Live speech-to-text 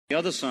the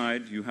other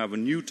side, you have a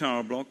new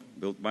tower block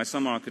built by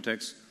some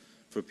architects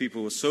for people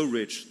who are so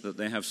rich that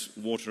they have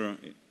water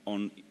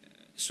on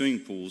swimming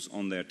pools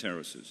on their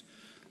terraces.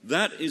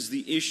 That is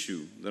the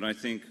issue that I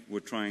think we're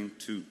trying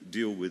to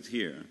deal with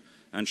here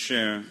and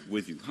share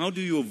with you. How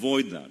do you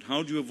avoid that?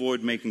 How do you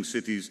avoid making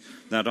cities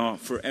that are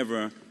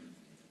forever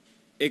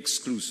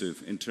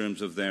exclusive in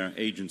terms of their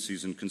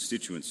agencies and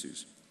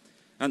constituencies?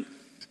 And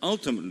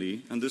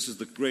ultimately, and this is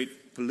the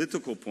great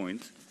political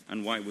point,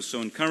 and why it was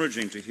so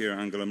encouraging to hear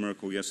Angela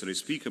Merkel yesterday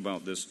speak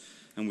about this,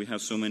 and we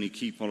have so many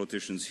key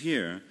politicians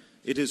here,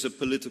 it is a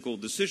political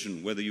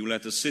decision whether you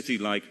let a city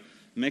like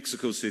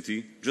Mexico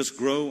City just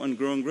grow and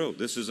grow and grow.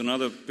 This is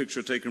another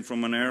picture taken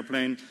from an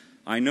airplane.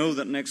 I know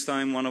that next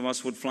time one of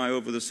us would fly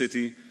over the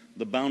city,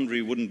 the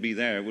boundary wouldn't be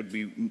there, it would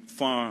be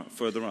far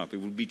further up. It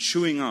would be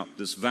chewing up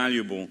this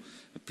valuable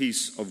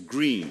piece of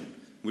green,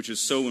 which is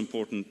so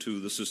important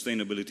to the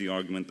sustainability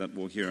argument that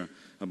we'll hear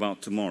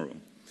about tomorrow.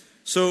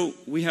 So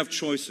we have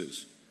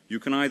choices. You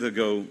can either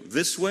go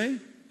this way,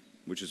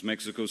 which is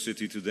Mexico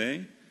City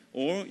today,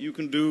 or you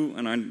can do,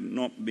 and I'm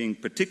not being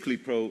particularly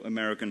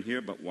pro-American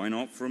here, but why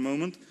not for a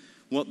moment,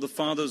 what the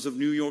fathers of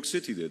New York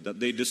City did, that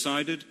they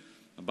decided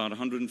about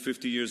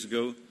 150 years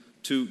ago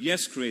to,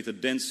 yes, create a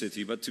dense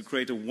city, but to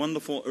create a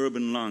wonderful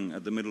urban lung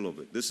at the middle of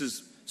it. This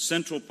is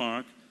Central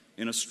Park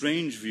in a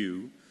strange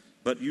view,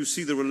 but you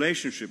see the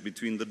relationship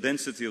between the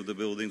density of the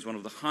buildings, one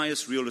of the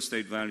highest real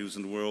estate values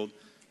in the world,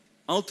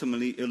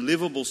 ultimately a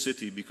livable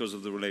city because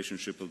of the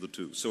relationship of the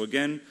two. So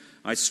again,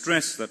 I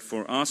stress that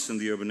for us in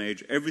the urban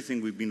age,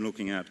 everything we've been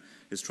looking at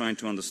is trying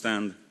to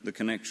understand the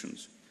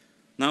connections.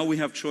 Now we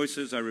have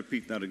choices, I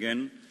repeat that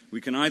again.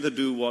 We can either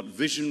do what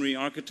visionary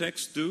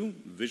architects do.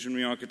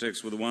 Visionary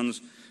architects were the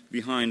ones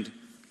behind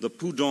the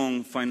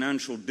Pudong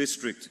financial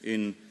district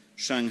in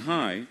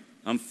Shanghai.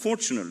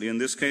 Unfortunately, in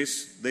this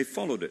case, they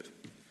followed it.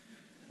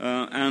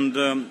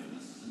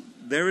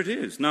 There it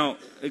is. Now,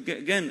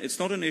 again, it's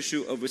not an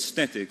issue of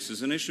aesthetics.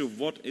 It's an issue of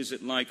what is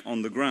it like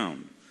on the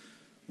ground.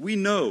 We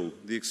know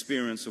the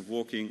experience of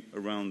walking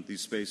around these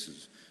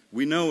spaces.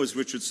 We know, as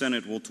Richard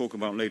Sennett will talk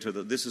about later,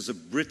 that this is a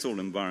brittle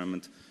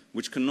environment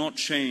which cannot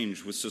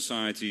change with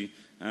society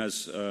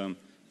as the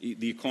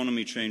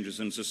economy changes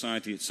and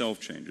society itself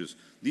changes.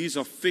 These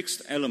are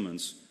fixed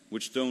elements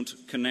which don't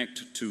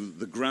connect to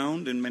the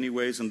ground in many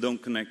ways and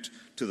don't connect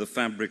to the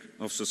fabric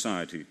of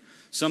society.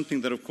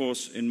 Something that, of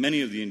course, in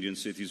many of the Indian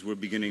cities we're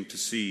beginning to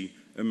see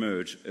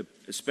emerge,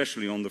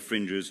 especially on the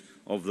fringes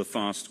of the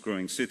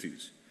fast-growing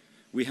cities.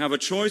 We have a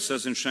choice,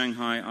 as in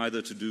Shanghai,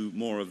 either to do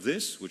more of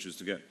this, which is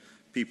to get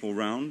people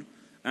round,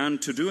 and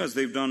to do, as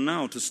they've done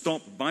now, to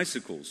stop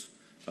bicycles,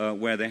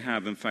 where they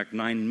have, in fact,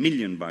 9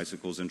 million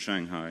bicycles in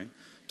Shanghai,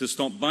 to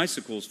stop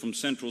bicycles from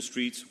central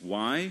streets.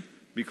 Why?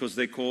 Because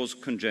they cause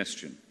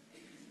congestion.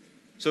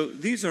 So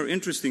these are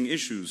interesting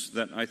issues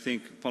that I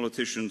think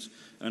politicians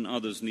and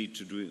others need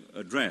to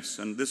address.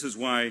 And this is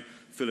why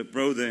Philip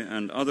Brodé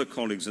and other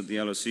colleagues at the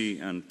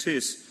LSE and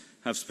TIS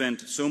have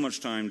spent so much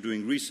time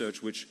doing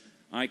research, which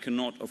I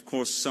cannot, of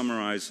course,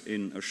 summarize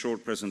in a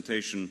short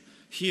presentation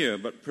here,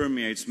 but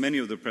permeates many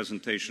of the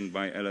presentation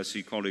by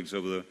LSE colleagues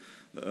over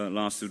the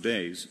last 2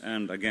 days.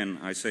 And again,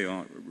 I say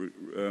are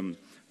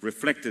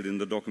reflected in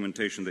the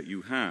documentation that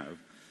you have.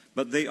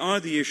 But they are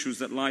the issues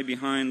that lie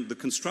behind the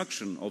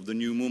construction of the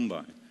new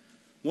Mumbai.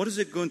 What is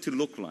it going to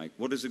look like?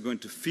 What is it going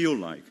to feel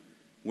like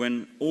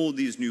when all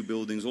these new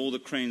buildings, all the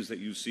cranes that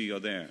you see are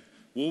there?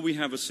 Will we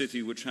have a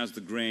city which has the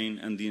grain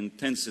and the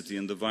intensity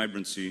and the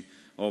vibrancy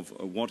of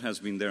what has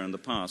been there in the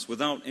past,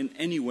 without in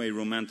any way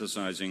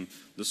romanticizing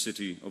the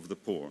city of the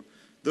poor?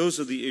 Those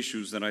are the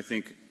issues that I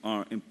think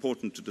are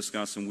important to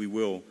discuss, and we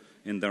will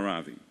in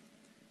Dharavi.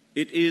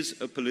 It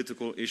is a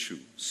political issue.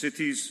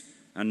 Cities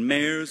and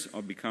mayors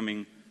are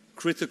becoming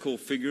critical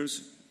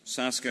figures.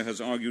 Saskia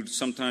has argued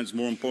sometimes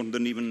more important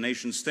than even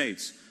nation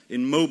states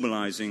in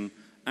mobilizing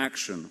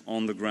action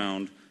on the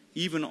ground,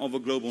 even of a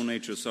global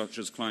nature such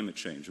as climate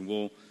change. And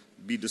we'll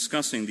be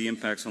discussing the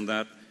impacts on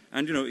that.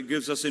 And, you know, it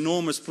gives us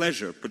enormous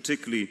pleasure,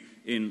 particularly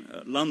in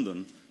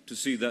London, to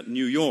see that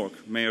New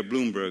York, Mayor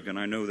Bloomberg, and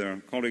I know there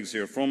are colleagues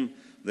here from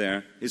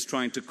there, is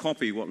trying to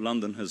copy what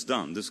London has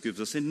done. This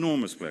gives us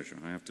enormous pleasure,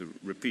 I have to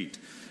repeat.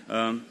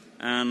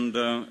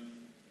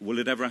 Will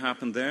it ever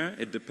happen there?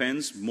 It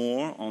depends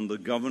more on the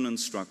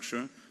governance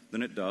structure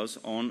than it does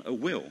on a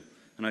will.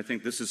 And I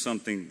think this is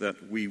something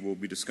that we will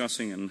be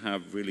discussing and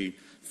have really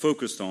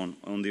focused on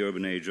the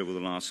urban age over the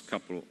last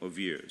couple of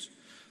years.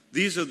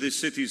 These are the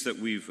cities that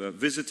we've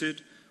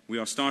visited. We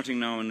are starting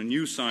now in a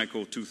new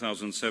cycle,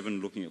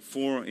 2007, looking at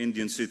 4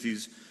 Indian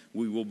cities.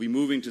 We will be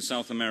moving to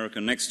South America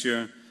next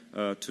year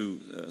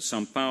to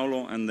Sao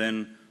Paulo, and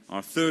then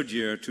our 3rd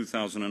year,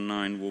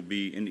 2009, will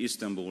be in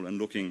Istanbul and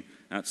looking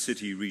at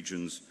city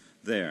regions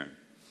there.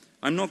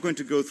 I'm not going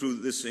to go through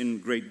this in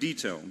great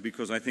detail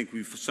because I think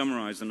we've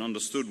summarized and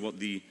understood what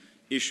the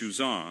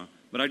issues are,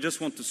 but I just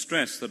want to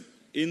stress that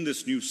in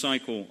this new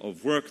cycle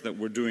of work that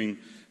we're doing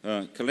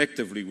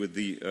collectively with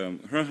the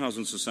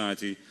Herrhausen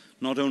Society,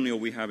 not only are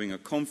we having a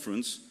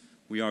conference,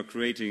 we are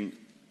creating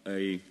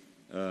a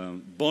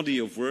body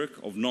of work,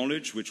 of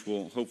knowledge, which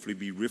will hopefully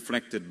be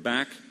reflected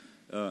back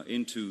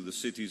into the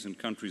cities and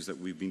countries that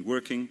we've been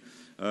working.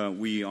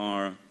 We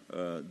are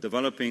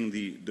developing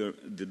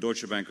the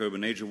Deutsche Bank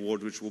Urban Age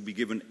Award, which will be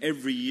given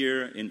every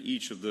year in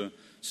each of the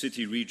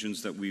city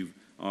regions that we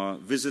are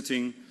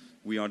visiting.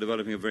 We are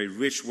developing a very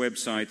rich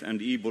website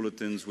and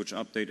e-bulletins which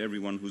update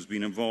everyone who's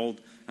been involved.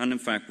 And in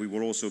fact, we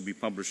will also be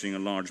publishing a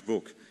large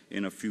book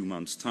in a few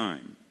months'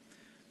 time.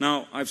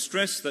 Now, I've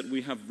stressed that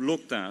we have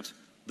looked at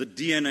the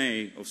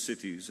DNA of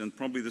cities, and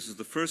probably this is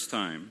the first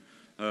time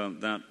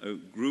that a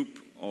group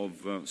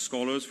of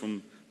scholars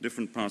from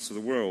different parts of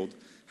the world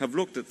have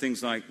looked at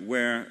things like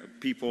where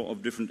people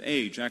of different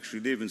age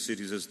actually live in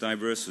cities as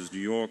diverse as New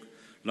York,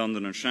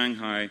 London and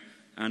Shanghai,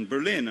 and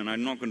Berlin. And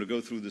I'm not going to go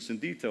through this in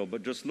detail,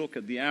 but just look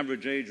at the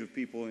average age of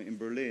people in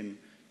Berlin.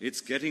 It's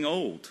getting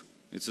old.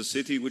 It's a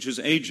city which is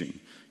aging.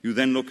 You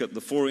then look at the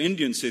 4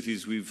 Indian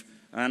cities we've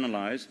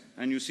analyzed,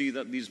 and you see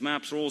that these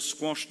maps are all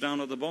squashed down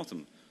at the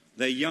bottom.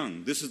 They're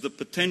young. This is the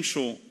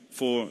potential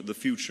for the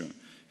future.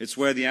 It's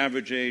where the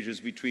average age is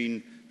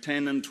between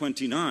 10 and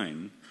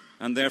 29,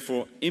 and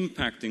therefore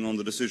impacting on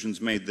the decisions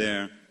made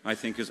there, I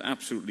think, is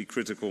absolutely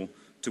critical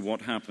to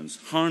what happens.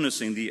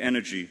 Harnessing the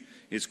energy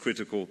is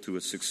critical to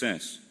its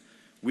success.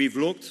 We've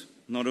looked,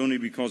 not only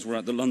because we're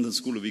at the London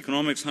School of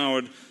Economics,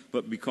 Howard,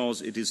 but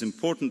because it is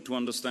important to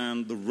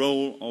understand the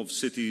role of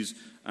cities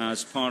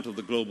as part of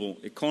the global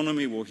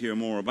economy. We'll hear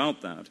more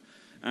about that.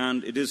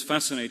 And it is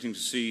fascinating to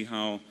see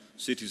how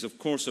cities, of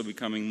course, are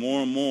becoming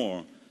more and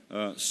more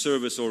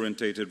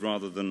service-orientated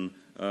rather than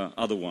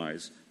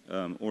otherwise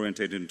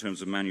orientated in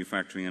terms of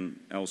manufacturing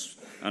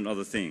and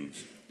other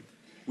things.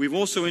 We've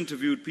also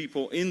interviewed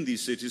people in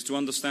these cities to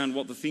understand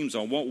what the themes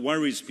are, what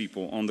worries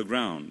people on the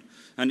ground.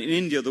 And in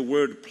India, the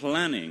word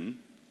planning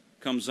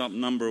comes up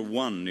number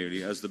 1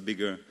 nearly as the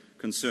bigger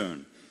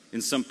concern. In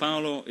São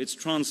Paulo, it's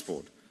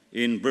transport.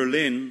 In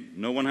Berlin,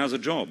 no one has a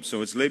job,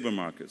 so it's labor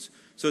markets.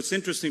 So it's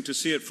interesting to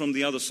see it from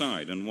the other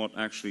side and what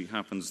actually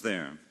happens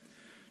there.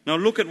 Now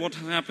look at what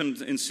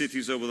happened in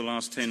cities over the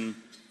last 10,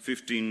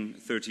 15,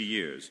 30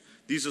 years.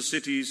 These are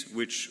cities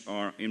which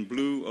are in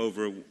blue,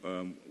 over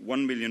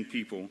 1 million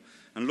people.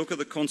 And look at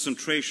the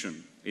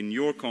concentration in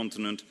your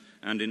continent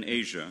and in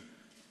Asia.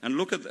 And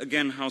look at,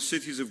 again, how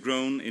cities have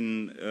grown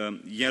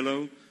in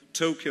yellow.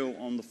 Tokyo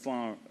on the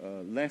far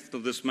left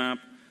of this map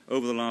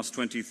over the last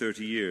 20,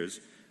 30 years.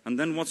 And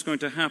then what's going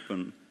to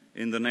happen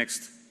in the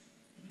next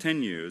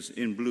 10 years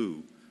in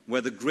blue,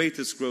 where the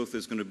greatest growth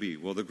is going to be?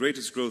 Well, the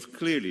greatest growth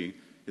clearly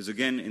is,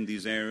 again, in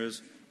these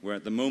areas where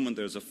at the moment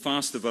there's a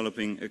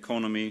fast-developing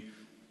economy,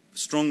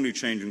 strongly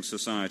changing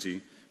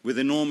society, with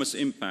enormous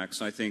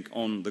impacts, I think,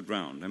 on the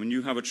ground. I mean,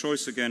 you have a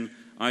choice, again,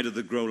 either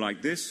to grow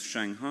like this,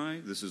 Shanghai,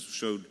 this has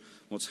showed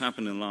what's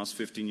happened in the last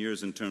 15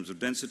 years in terms of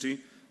density,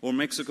 or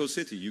Mexico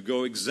City. You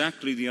go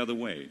exactly the other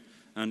way,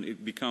 and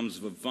it becomes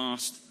a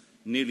vast,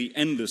 nearly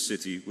endless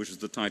city, which is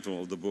the title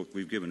of the book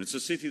we've given. It's a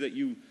city that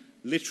you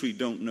literally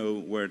don't know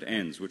where it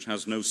ends, which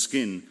has no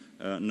skin,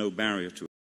 no barrier to it.